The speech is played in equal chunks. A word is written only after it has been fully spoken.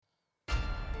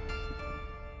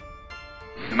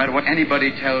No matter what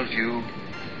anybody tells you,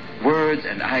 words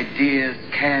and ideas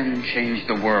can change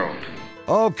the world.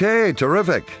 Okay,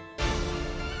 terrific.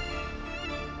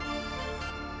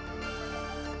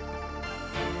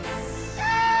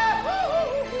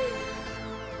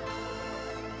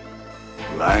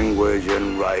 Language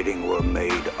and writing were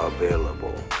made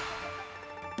available.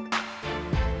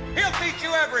 He'll teach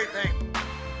you everything.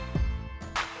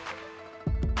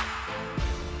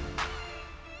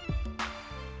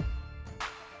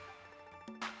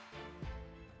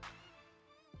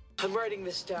 I'm writing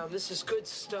this down. This is good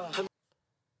stuff.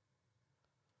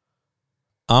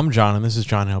 I'm John, and this is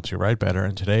John Helps You Write Better,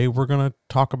 and today we're going to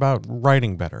talk about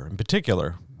writing better. In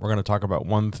particular, we're going to talk about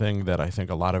one thing that I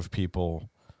think a lot of people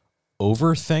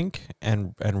overthink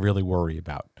and really worry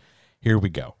about. Here we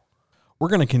go. We're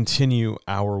going to continue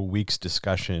our week's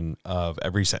discussion of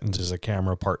Every Sentence is a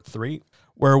Camera Part 3,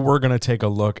 where we're going to take a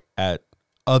look at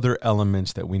other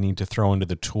elements that we need to throw into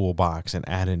the toolbox and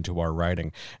add into our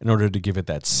writing in order to give it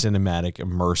that cinematic,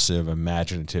 immersive,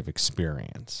 imaginative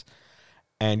experience.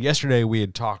 And yesterday we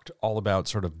had talked all about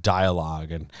sort of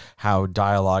dialogue and how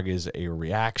dialogue is a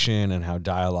reaction and how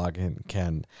dialogue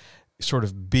can sort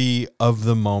of be of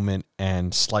the moment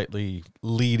and slightly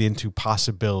lead into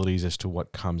possibilities as to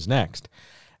what comes next.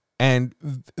 And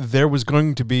there was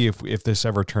going to be, if this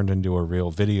ever turned into a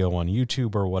real video on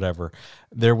YouTube or whatever,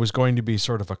 there was going to be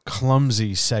sort of a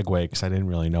clumsy segue, because I didn't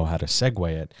really know how to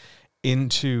segue it,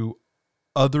 into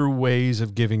other ways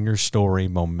of giving your story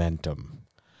momentum.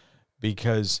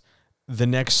 Because the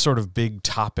next sort of big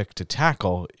topic to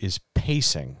tackle is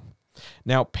pacing.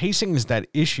 Now, pacing is that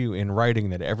issue in writing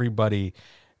that everybody,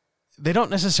 they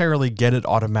don't necessarily get it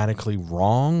automatically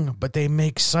wrong, but they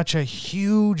make such a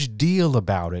huge deal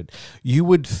about it. You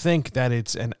would think that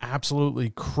it's an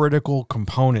absolutely critical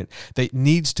component that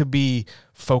needs to be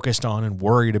focused on and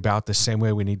worried about the same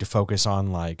way we need to focus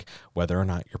on, like, whether or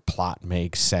not your plot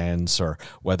makes sense or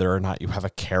whether or not you have a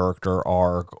character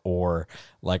arc or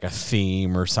like a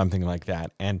theme or something like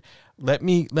that. And let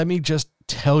me just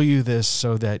tell you this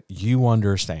so that you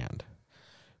understand.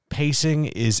 Pacing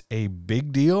is a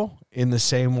big deal in the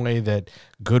same way that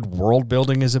good world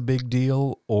building is a big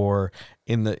deal, or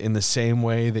in the same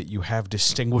way that you have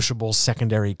distinguishable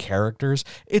secondary characters.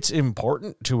 It's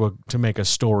important to make a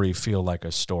story feel like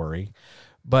a story,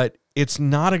 but it's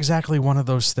not exactly one of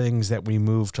those things that we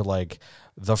move to like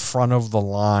the front of the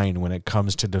line when it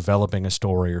comes to developing a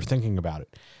story or thinking about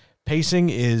it. Pacing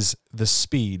is the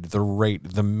speed, the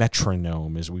rate, the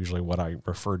metronome is usually what I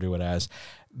refer to it as,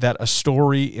 that a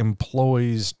story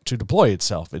employs to deploy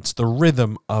itself. It's the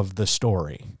rhythm of the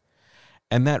story.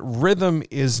 And that rhythm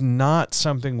is not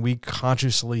something we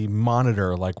consciously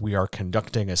monitor like we are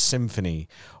conducting a symphony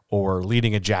or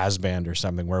leading a jazz band or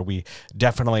something, where we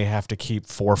definitely have to keep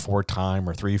 4/4 time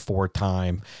or 3/4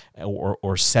 time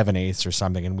or 7/8 or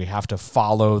something, and we have to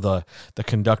follow the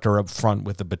conductor up front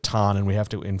with the baton, and we have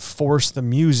to enforce the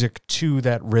music to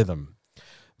that rhythm.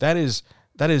 That is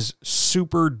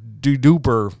super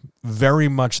duper very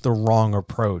much the wrong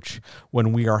approach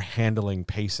when we are handling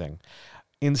pacing.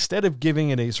 Instead of giving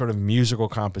it a sort of musical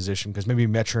composition, because maybe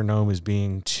metronome is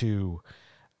being too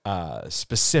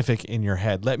specific in your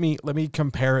head, let me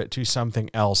compare it to something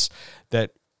else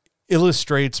that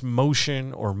illustrates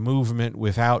motion or movement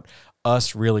without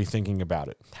us really thinking about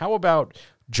it. How about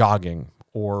jogging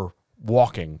or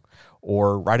walking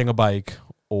or riding a bike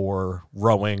or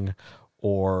rowing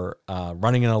or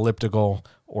running an elliptical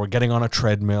or getting on a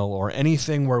treadmill or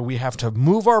anything where we have to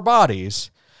move our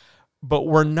bodies, but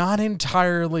we're not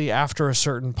entirely, after a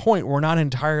certain point, we're not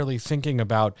entirely thinking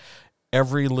about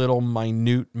every little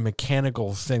minute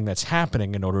mechanical thing that's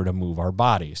happening in order to move our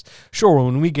bodies. Sure,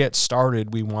 when we get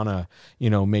started, we want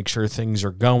to, make sure things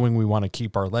are going. We want to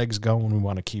keep our legs going. We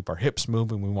want to keep our hips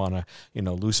moving. We want to,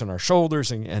 loosen our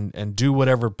shoulders and do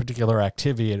whatever particular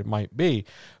activity it might be.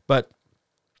 But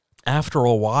after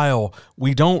a while,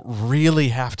 we don't really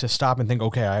have to stop and think,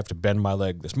 okay, I have to bend my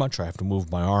leg this much, I have to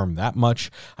move my arm that much,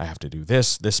 I have to do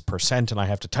this percent, and I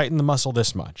have to tighten the muscle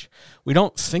this much. We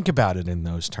don't think about it in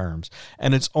those terms.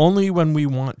 And it's only when we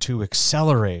want to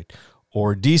accelerate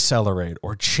or decelerate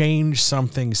or change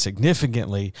something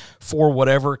significantly for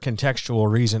whatever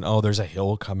contextual reason, there's a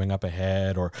hill coming up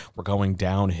ahead, or we're going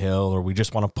downhill, or we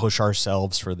just want to push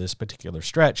ourselves for this particular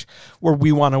stretch, where we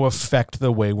want to affect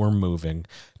the way we're moving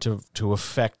to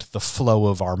affect the flow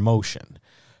of our motion.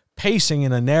 Pacing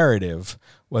in a narrative,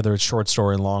 whether it's short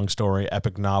story, long story,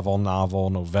 epic novel,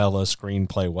 novella,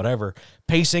 screenplay, whatever,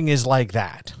 pacing is like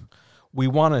that. We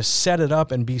want to set it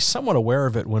up and be somewhat aware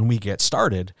of it when we get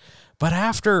started, but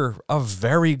after a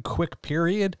very quick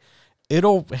period,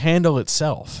 it'll handle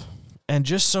itself. And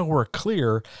just so we're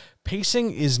clear,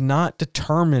 pacing is not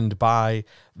determined by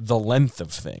the length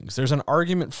of things. There's an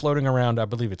argument floating around, I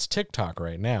believe it's TikTok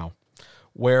right now,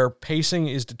 where pacing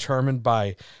is determined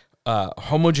by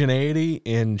homogeneity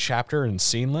in chapter and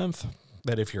scene length.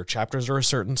 That if your chapters are a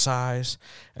certain size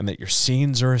and that your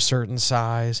scenes are a certain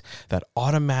size, that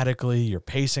automatically your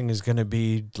pacing is going to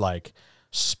be like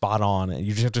spot on. And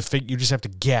you just have to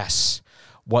guess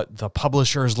what the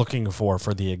publisher is looking for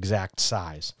the exact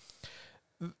size.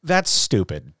 That's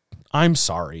stupid. I'm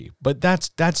sorry, but that's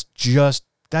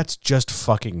just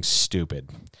fucking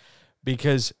stupid,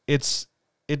 because it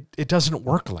doesn't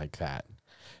work like that.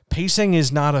 Pacing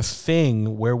is not a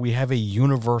thing where we have a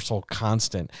universal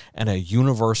constant and a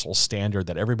universal standard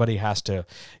that everybody has to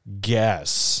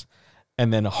guess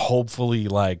and then hopefully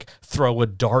like throw a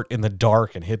dart in the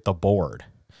dark and hit the board.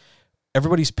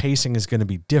 Everybody's pacing is going to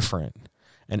be different,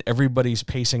 and everybody's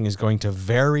pacing is going to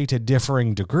vary to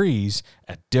differing degrees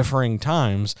at differing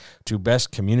times to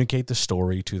best communicate the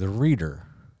story to the reader.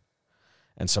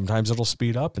 And sometimes it'll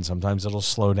speed up and sometimes it'll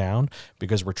slow down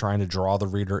because we're trying to draw the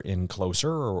reader in closer,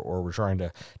 or we're trying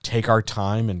to take our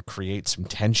time and create some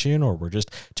tension, or we're just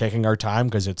taking our time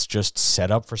because it's just set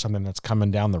up for something that's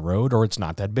coming down the road, or it's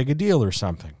not that big a deal or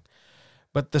something.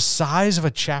 But the size of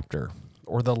a chapter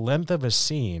or the length of a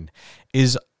scene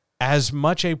is as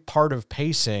much a part of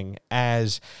pacing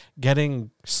as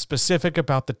getting specific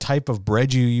about the type of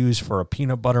bread you use for a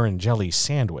peanut butter and jelly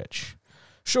sandwich.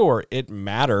 Sure, it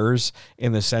matters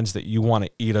in the sense that you want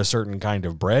to eat a certain kind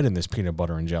of bread in this peanut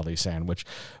butter and jelly sandwich,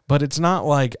 but it's not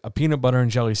like a peanut butter and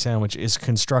jelly sandwich is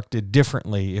constructed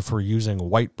differently if we're using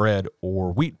white bread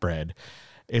or wheat bread.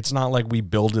 It's not like we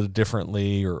build it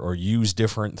differently or use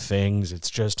different things.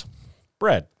 It's just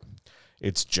bread.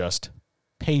 It's just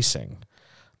pacing.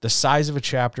 The size of a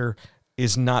chapter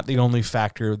is not the only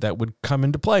factor that would come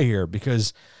into play here,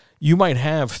 because you might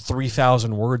have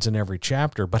 3,000 words in every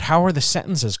chapter, but how are the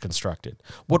sentences constructed?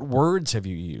 What words have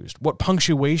you used? What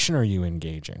punctuation are you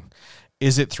engaging?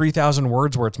 Is it 3,000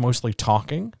 words where it's mostly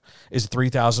talking? Is it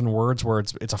 3,000 words where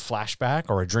it's a flashback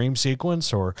or a dream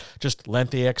sequence or just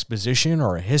lengthy exposition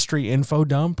or a history info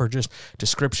dump or just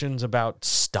descriptions about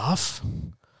stuff?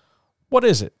 What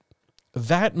is it?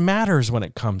 That matters when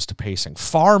it comes to pacing,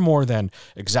 far more than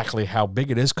exactly how big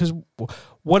it is, because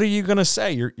what are you going to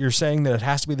say? You're saying that it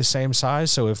has to be the same size,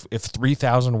 so if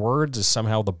 3,000 words is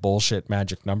somehow the bullshit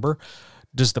magic number,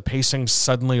 does the pacing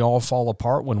suddenly all fall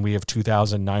apart when we have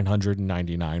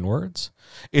 2,999 words?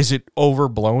 Is it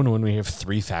overblown when we have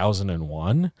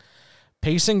 3,001?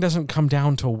 Pacing doesn't come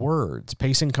down to words.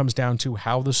 Pacing comes down to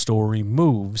how the story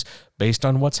moves based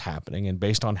on what's happening and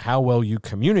based on how well you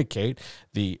communicate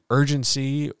the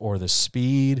urgency or the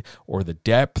speed or the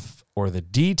depth or the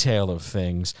detail of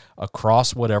things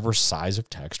across whatever size of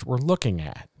text we're looking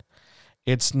at.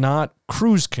 It's not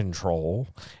cruise control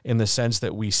in the sense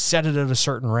that we set it at a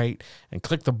certain rate and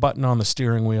click the button on the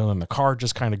steering wheel and the car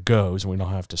just kind of goes and we don't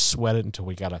have to sweat it until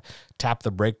we got to tap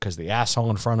the brake because the asshole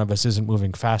in front of us isn't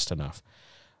moving fast enough.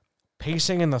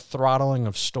 Pacing and the throttling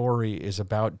of story is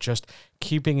about just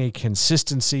keeping a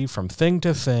consistency from thing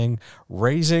to thing,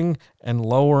 raising and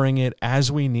lowering it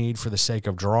as we need for the sake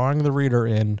of drawing the reader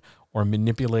in or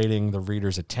manipulating the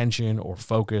reader's attention or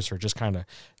focus or just kind of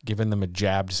giving them a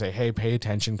jab to say, hey, pay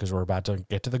attention because we're about to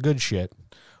get to the good shit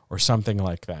or something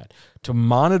like that. To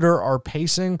monitor our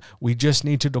pacing, we just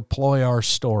need to deploy our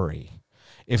story.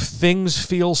 If things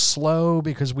feel slow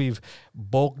because we've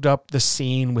bulked up the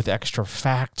scene with extra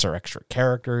facts or extra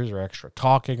characters or extra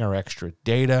talking or extra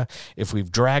data, if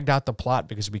we've dragged out the plot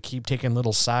because we keep taking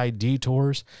little side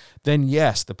detours, then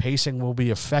yes, the pacing will be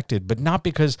affected, but not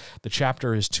because the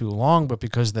chapter is too long, but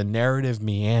because the narrative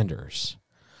meanders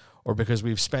or because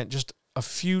we've spent just a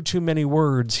few too many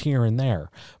words here and there.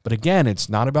 But again, it's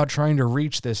not about trying to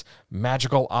reach this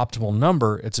magical optimal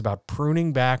number. It's about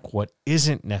pruning back what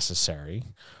isn't necessary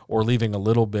or leaving a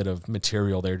little bit of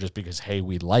material there just because, hey,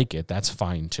 we like it. That's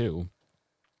fine too.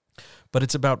 But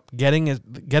it's about getting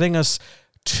us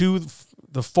to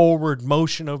the forward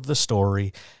motion of the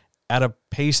story at a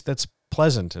pace that's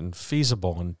pleasant and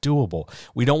feasible and doable.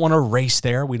 We don't want to race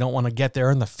there. We don't want to get there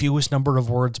in the fewest number of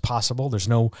words possible. There's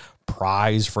no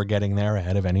prize for getting there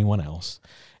ahead of anyone else.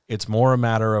 It's more a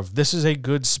matter of this is a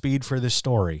good speed for this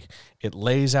story. It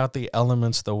lays out the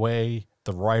elements the way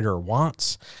the writer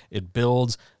wants. It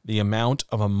builds the amount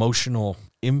of emotional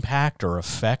impact or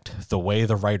effect the way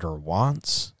the writer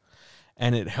wants.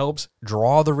 And it helps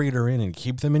draw the reader in and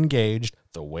keep them engaged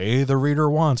the way the reader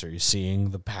wants. Are you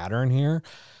seeing the pattern here?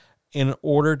 In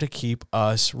order to keep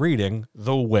us reading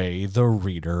the way the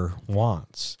reader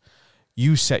wants.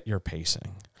 You set your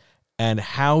pacing. and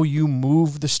how you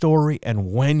move the story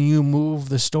and when you move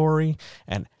the story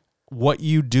and what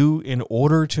you do in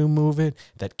order to move it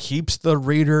that keeps the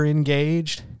reader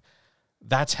engaged.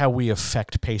 That's how we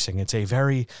affect pacing. It's a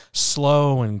very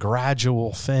slow and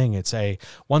gradual thing. It's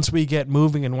once we get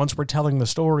moving and once we're telling the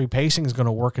story, pacing is going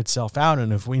to work itself out.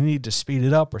 And if we need to speed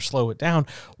it up or slow it down,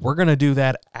 we're going to do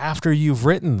that after you've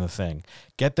written the thing.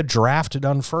 Get the draft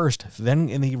done first. Then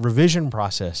in the revision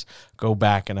process, go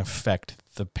back and affect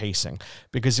the pacing.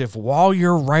 Because if while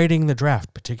you're writing the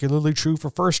draft, particularly true for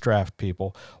first draft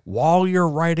people, while you're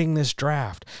writing this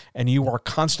draft and you are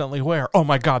constantly aware, oh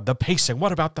my God, the pacing,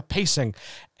 what about the pacing?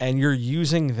 And you're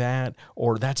using that,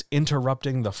 or that's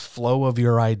interrupting the flow of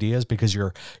your ideas because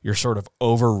you're sort of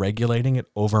over-regulating it,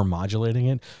 over-modulating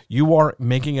it, you are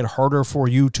making it harder for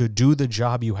you to do the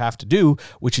job you have to do,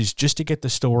 which is just to get the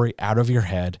story out of your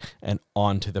head and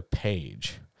onto the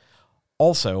page.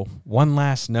 Also, one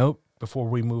last note before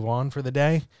we move on for the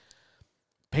day.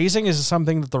 Pacing is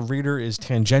something that the reader is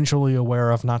tangentially aware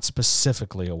of, not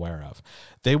specifically aware of.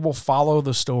 They will follow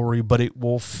the story, but it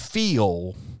will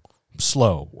feel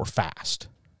slow or fast.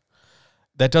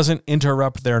 That doesn't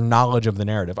interrupt their knowledge of the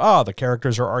narrative. The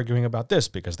characters are arguing about this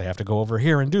because they have to go over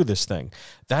here and do this thing.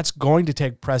 That's going to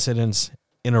take precedence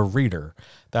in a reader.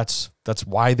 That's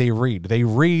why they read. They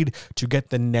read to get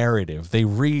the narrative. They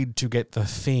read to get the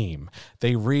theme.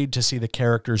 They read to see the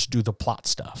characters do the plot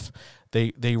stuff.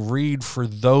 They read for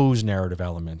those narrative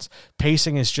elements.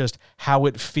 Pacing is just how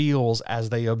it feels as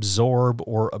they absorb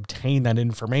or obtain that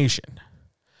information.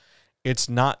 It's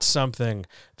not something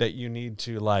that you need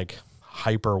to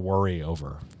hyper worry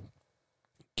over.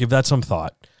 Give that some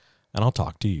thought, and I'll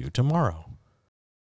talk to you tomorrow.